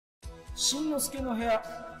しんのすけの部屋。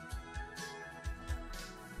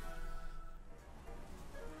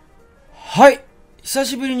はい、久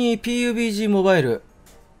しぶりに PUBG モバイル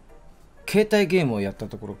携帯ゲームをやった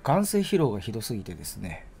ところ、眼性疲労がひどすぎてです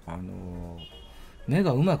ね、目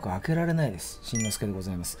がうまく開けられないです。しんのすけでご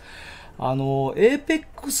ざいます。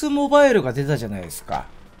APEX モバイルが出たじゃないですか。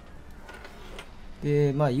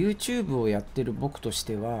で、YouTube をやってる僕とし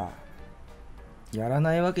ては、やら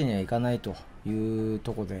ないわけにはいかないという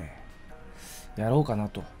とこで、やろうかな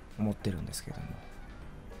と思ってるんですけども、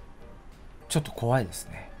ちょっと怖いです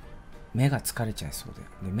ね。目が疲れちゃいそう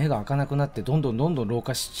で、目が開かなくなってどんどん老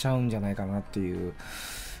化しちゃうんじゃないかなっていう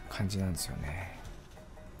感じなんですよね。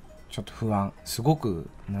ちょっと不安、すごく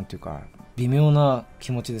なんていうか微妙な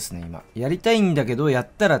気持ちですね。今やりたいんだけど、やっ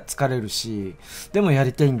たら疲れるし、でもや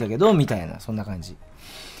りたいんだけどみたいな、そんな感じ。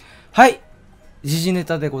はい、時事ネ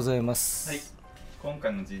タでございます。はい、今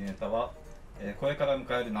回の時事ネタは、これから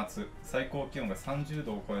迎える夏、最高気温が30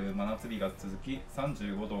度を超える真夏日が続き、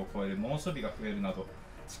35度を超える猛暑日が増えるなど、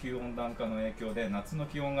地球温暖化の影響で夏の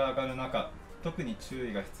気温が上がる中、特に注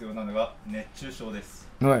意が必要なのが熱中症です。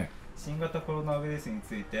はい、新型コロナウイルスに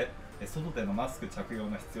ついて、外でのマスク着用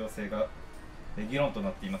の必要性が議論と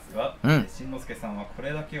なっていますが、しんのすけさんはこ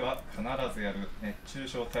れだけは必ずやる熱中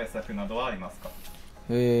症対策などはありますか？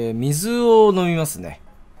水を飲みますね。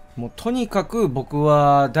もうとにかく僕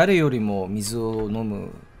は誰よりも水を飲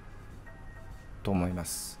むと思いま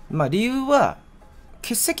す。理由は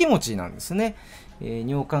結石持ちなんですね。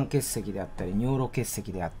尿管結石であったり尿路結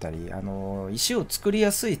石であったり、石を作り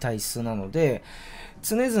やすい体質なので、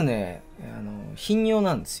常々頻尿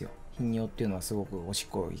なんですよ。頻尿っていうのはすごくおしっ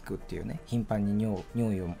こ行くっていうね、頻繁に尿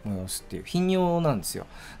意を催すっていう頻尿なんですよ。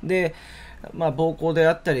で、膀胱で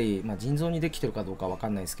あったり、腎臓にできてるかどうかわか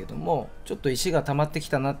んないですけども、ちょっと石が溜まってき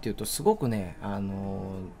たなっていうと、すごくね、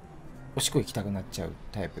おしっこ行きたくなっちゃう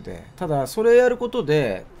タイプで、ただそれやること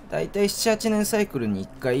でだいたい 7,8 年サイクルに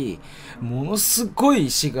1回ものすごい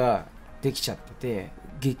石ができちゃってて、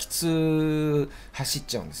激痛走っ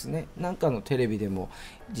ちゃうんですね。なんかのテレビでも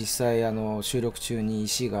実際収録中に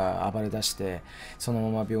石が暴れ出してその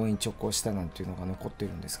まま病院直行したなんていうのが残って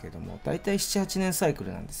るんですけれども、だいたい 7,8 年サイク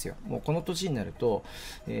ルなんですよ。もうこの年になると、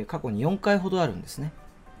過去に4回ほどあるんですね。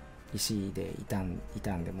石で傷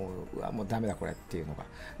んでもうダメだこれっていうのが。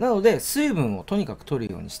なので水分をとにかく取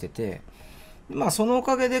るようにしてて、そのお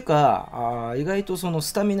かげでか意外とその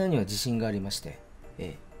スタミナには自信がありまして、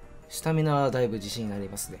スタミナはだいぶ自信があり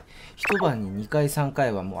ますね。一晩に2回3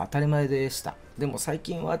回はもう当たり前でした。でも最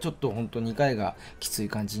近はちょっと本当2回がきつい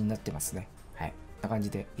感じになってますね。はい、こんな感じ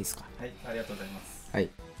でいいですか？はい、ありがとうございます。はい、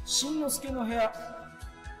しんのすけの部屋。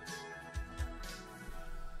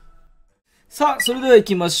さあ、それでは行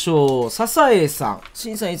きましょう。笹江さん。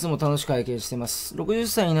しんさんいつも楽しく拝見してます。60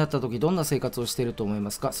歳になった時どんな生活をしていると思い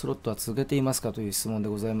ますか？スロットは続けていますか？という質問で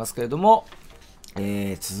ございますけれども、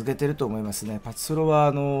続けてると思いますね。パチスロ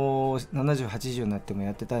は70、80になっても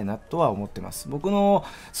やってたいなとは思ってます。僕の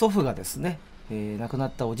祖父がですね、亡くな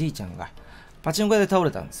ったおじいちゃんがパチンコ屋で倒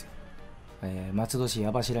れたんですよ。松戸市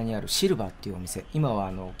矢柱にあるシルバーっていうお店、今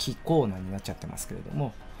は木コーナーになっちゃってますけれど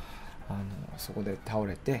も、そこで倒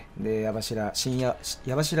れて、で新矢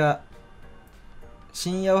柱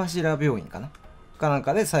病院かなん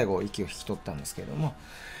かで最後息を引き取ったんですけれども、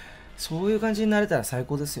そういう感じになれたら最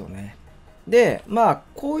高ですよね。で、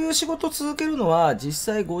こういう仕事を続けるのは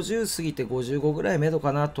実際50過ぎて55ぐらい目処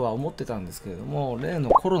かなとは思ってたんですけれども、例の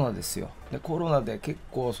コロナですよ。でコロナで結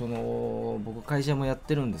構僕会社もやっ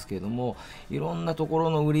てるんですけれども、いろんなところ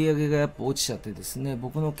の売り上げがやっぱ落ちちゃってですね、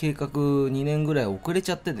僕の計画2年ぐらい遅れ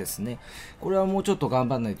ちゃってですね、これはもうちょっと頑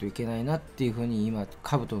張らないといけないなっていうふうに今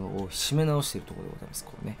兜を締め直しているところでございます。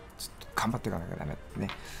これね、ちょっと頑張っていかなきゃダメね。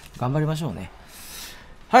頑張りましょうね。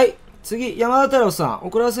はい、次、山田太郎さん。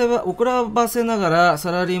遅らばせながらサ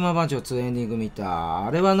ラリーマン番長2エンディング見た。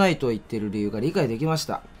あれはないと言ってる理由が理解できまし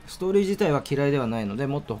た。ストーリー自体は嫌いではないので、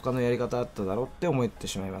もっと他のやり方あっただろうって思って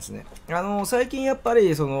しまいますね。最近やっぱり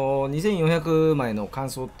2400枚の感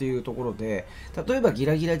想っていうところで、例えばギ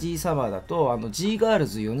ラギラ G サマーだとG ガール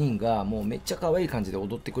ズ4人がもうめっちゃ可愛い感じで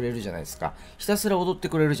踊ってくれるじゃないですか。ひたすら踊って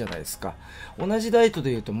くれるじゃないですか。同じダイト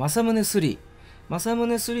で言うと政宗3。政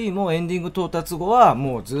宗3もエンディング到達後は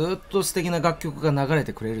もうずっと素敵な楽曲が流れ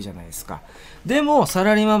てくれるじゃないですか。でもサ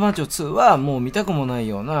ラリーマン番長2はもう見たくもない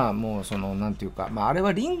ような、もうなんていうか、あれ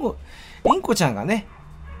はリンコちゃんがね、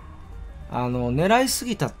狙いす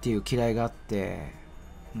ぎたっていう嫌いがあって、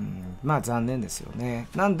残念ですよね。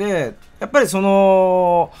なんでやっぱり大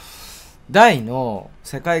の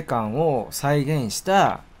世界観を再現し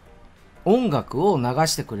た音楽を流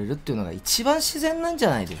してくれるっていうのが一番自然なんじゃ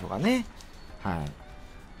ないでしょうかね。は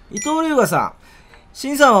い、伊藤龍河さシ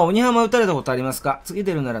ンさんは鬼浜打たれたことありますか？次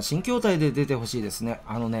出るなら新筐体で出てほしいですね。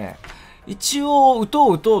一応打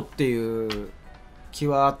とうっていう気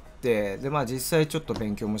はあって、で実際ちょっと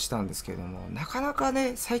勉強もしたんですけれども、なかなか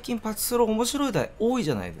ね最近パチスロ面白い台多い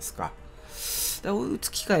じゃないですか。だから打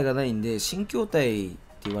つ機会がないんで、新筐体って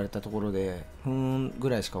言われたところでぐ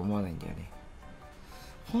らいしか思わないんだよね。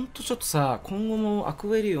ほんとちょっとさ、今後もア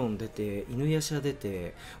クエリオン出て犬夜叉出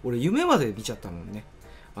て、俺夢まで見ちゃったもんね。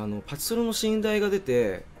パチスロの新台が出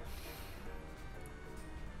て、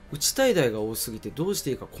打ちたい台が多すぎてどうし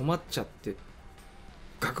ていいか困っちゃって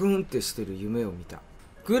ガクンってしてる夢を見た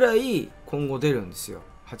ぐらい今後出るんですよ。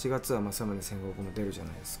8月は正宗戦国も出るじゃ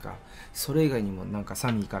ないですか。それ以外にもなんか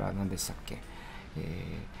サミーから何でしたっけ、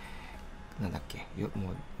なんだっけ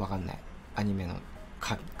もうわかんない、アニメの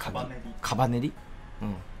カバネリ、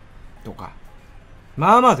とか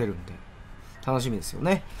まあ出るんで楽しみですよ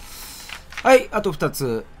ね。はい、あと2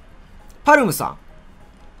つ。パルムさん、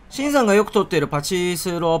シンさんがよく撮っているパチ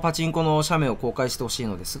スロパチンコの写メを公開してほしい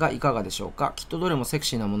のですがいかがでしょうか？きっとどれもセク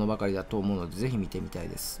シーなものばかりだと思うのでぜひ見てみたい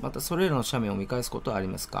です。またそれらの写メを見返すことはあり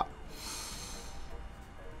ますか？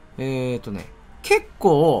結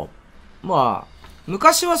構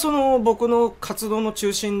昔はその僕の活動の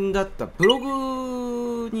中心だったブロ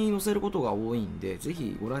グに載せることが多いんで、ぜ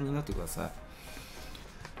ひご覧になってください。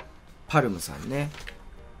パルムさんね、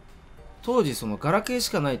当時そのガラケーし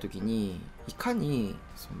かない時にいかに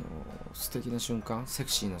その素敵な瞬間、セ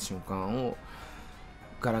クシーな瞬間を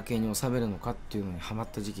ガラケーに収めるのかっていうのにハマっ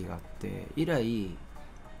た時期があって、以来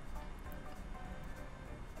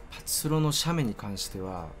パチスロの写メに関して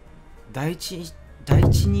は第一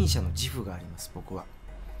人者の自負があります。僕は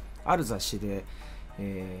ある雑誌で、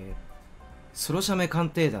スロ写メ鑑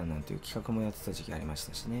定団なんていう企画もやってた時期ありまし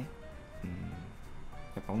たしね。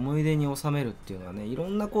やっぱ思い出に収めるっていうのはね、いろ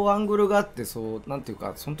んなアングルがあって、そうなんていう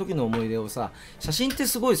かその時の思い出をさ、写真って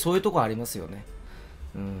すごいそういうとこありますよね。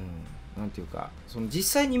なんていうかその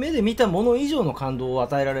実際に目で見たもの以上の感動を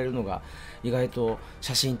与えられるのが意外と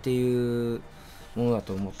写真っていうものだ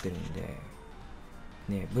と思ってるんで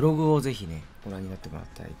ね、ブログをぜひねご覧になってもらい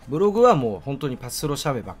たい。ブログはもう本当にパチスロ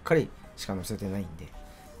写メばっかりしか載せてないんで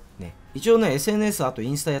ね、一応ね SNS あと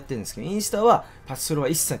インスタやってるんですけど、インスタはパチスロは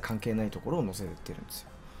一切関係ないところを載せてるんですよ。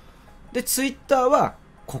でツイッターは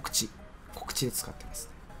告知で使ってます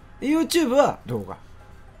ね。で YouTube は動画、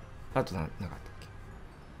あとなかったっけ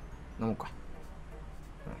なもんか、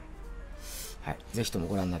はい、ぜひとも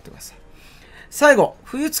ご覧になってください。最後、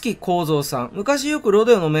冬月幸三さん、昔よくロ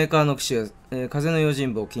デオのメーカーの機種や、風の用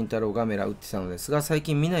心棒金太郎ガメラ打ってたのですが、最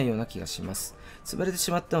近見ないような気がします。潰れてし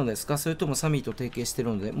まったのですか？それともサミーと提携してい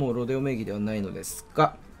るのでもうロデオ名義ではないのです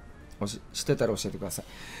か？知ってたら教えてください。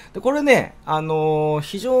でこれね、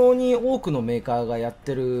非常に多くのメーカーがやっ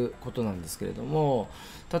てることなんですけれども、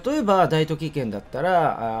例えば大都機圏だった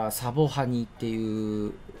らサボハニってい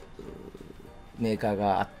うメーカー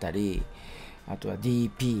があったり、あとは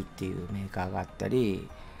DP っていうメーカーがあったり、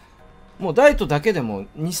もう大都だけでも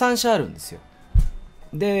 2,3 社あるんですよ。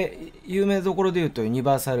で有名どころでいうとユニ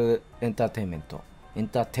バーサルエンターテインメ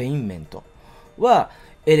ントは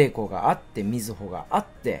エレコがあって、みずほがあっ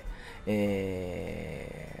て、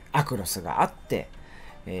アクロスがあって、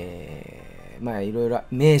いろいろ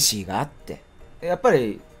メーシーがあって、やっぱ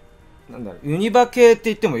りユニバ系って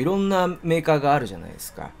言ってもいろんなメーカーがあるじゃないで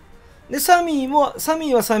すか。でサミーはサミ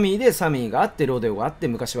ーでサミーがあって、ロデオがあって、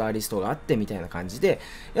昔はアリストがあってみたいな感じで、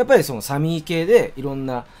やっぱりそのサミー系でいろん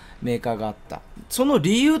なメーカーがあった。その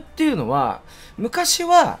理由っていうのは、昔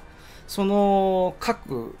はその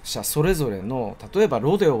各社それぞれの、例えば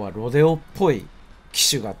ロデオはロデオっぽい機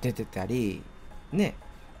種が出てたりね、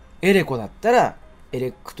エレコだったらエ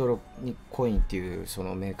レクトロニックコインっていうそ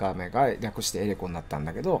のメーカー名が略してエレコになったん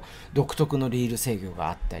だけど、独特のリール制御が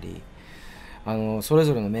あったり、それ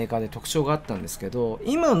ぞれのメーカーで特徴があったんですけど、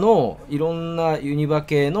今のいろんなユニバ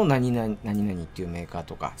系の何々っていうメーカー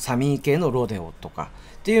とか、サミー系のロデオとか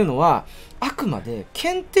っていうのは、あくまで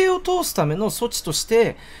検定を通すための措置とし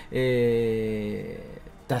て、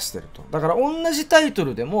出してると。だから同じタイト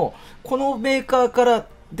ルでもこのメーカーから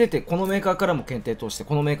出て、このメーカーからも検定通して、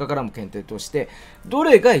このメーカーからも検定通して、ど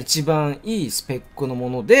れが一番いいスペックの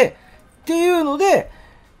ものでっていうので、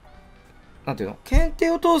なんていうの、検定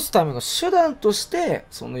を通すための手段として、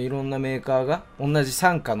そのいろんなメーカーが、同じ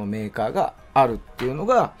傘下のメーカーがあるっていうの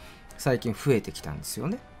が最近増えてきたんですよ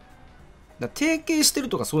ね。だから提携してる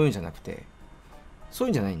とかそういうんじゃなくて、そうい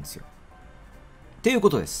うんじゃないんですよっていうこ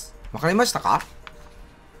とです。わかりましたか？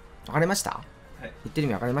わかりました？はい、言ってる意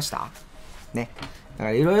味わかりましたね。だか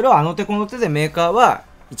らいろいろあの手この手でメーカーは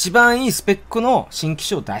一番いいスペックの新機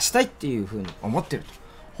種を出したいっていうふうに思ってると。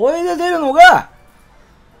これで出るのが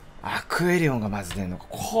アクエリオンがまず出るのか。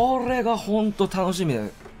これがほんと楽しみ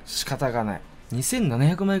で仕方がない。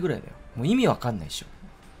2700枚ぐらいだよ。もう意味わかんないでしょ。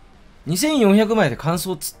2400枚で感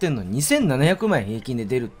想つってんのに2700枚平均で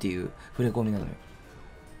出るっていう触れ込みなのよ。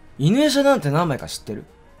犬夜叉なんて何枚か知ってる？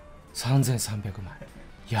 3300 枚。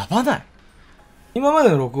やばない？今まで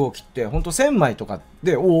の6号機ってほんと1000枚とか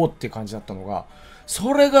でおおって感じだったのが、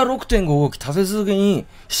それが 6.5 号機立て続けに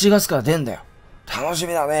7月から出んだよ。楽し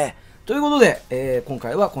みだね。ということで、今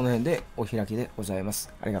回はこの辺でお開きでございま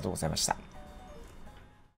す。ありがとうございました。